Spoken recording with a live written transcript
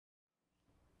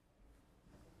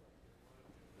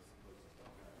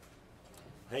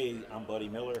Hey, I'm Buddy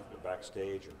Miller. We're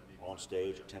backstage or on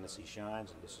stage at Tennessee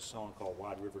Shines, and this is a song called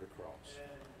Wide River to Cross.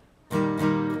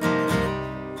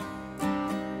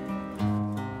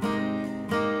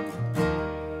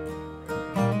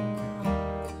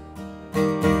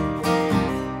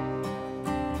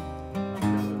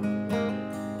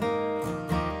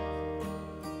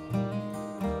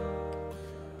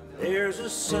 There's a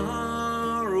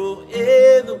sorrow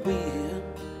in the wind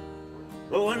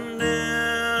blowing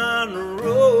down the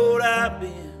road I've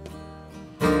been.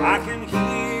 I can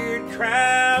hear it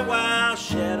cry while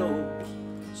shadows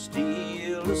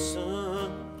steal the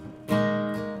sun.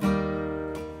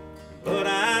 But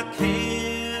I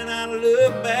cannot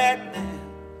look back now.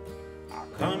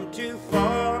 I've come too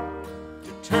far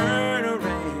to turn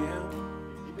around,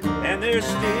 and there's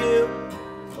still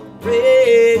a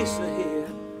race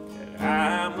ahead that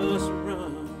I must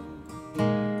run.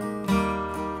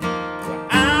 Well,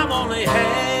 I'm only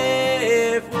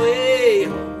halfway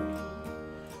home.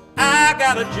 I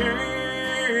got a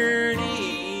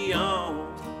journey on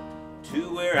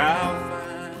to where I'll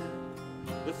find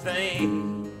the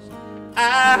things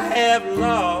I have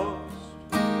lost.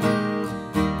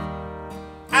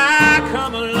 I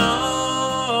come a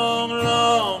long,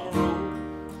 long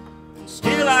road, and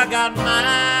still I got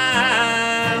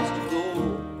miles to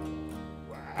go.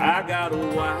 I got a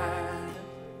wide,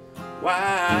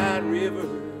 wide river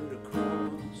to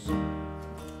cross.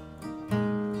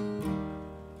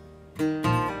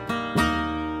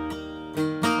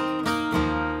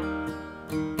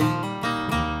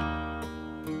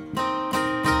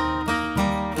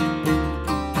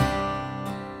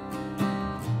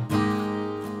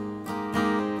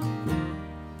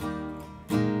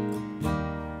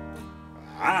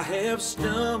 I have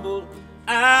stumbled,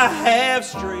 I have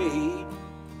strayed.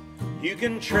 You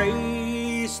can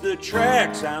trace the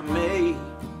tracks I made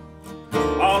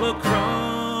all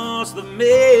across the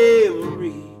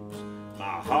memories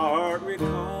my heart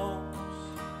recalls.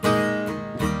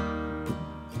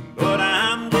 But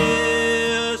I'm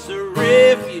just a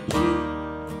refugee.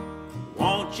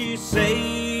 Won't you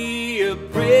say a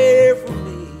prayer for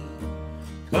me?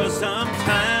 'Cause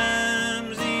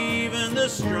sometimes even the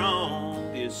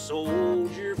strongest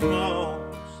soldier falls.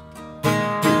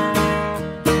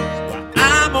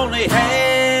 I'm only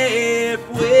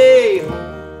halfway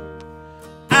home.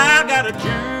 I got a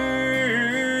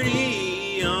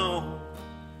journey on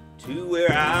to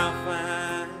where I'll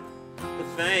find the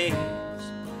things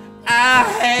I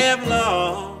have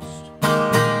lost.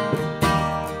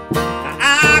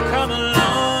 I come a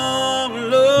long,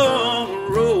 long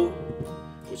road,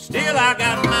 but still I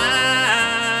got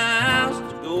miles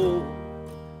to go,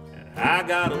 and I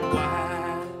got a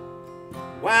wide,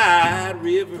 wide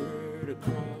river to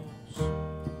cross.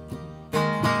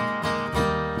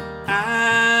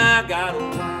 I got a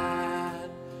wide,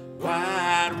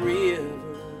 wide river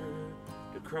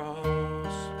to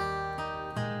cross.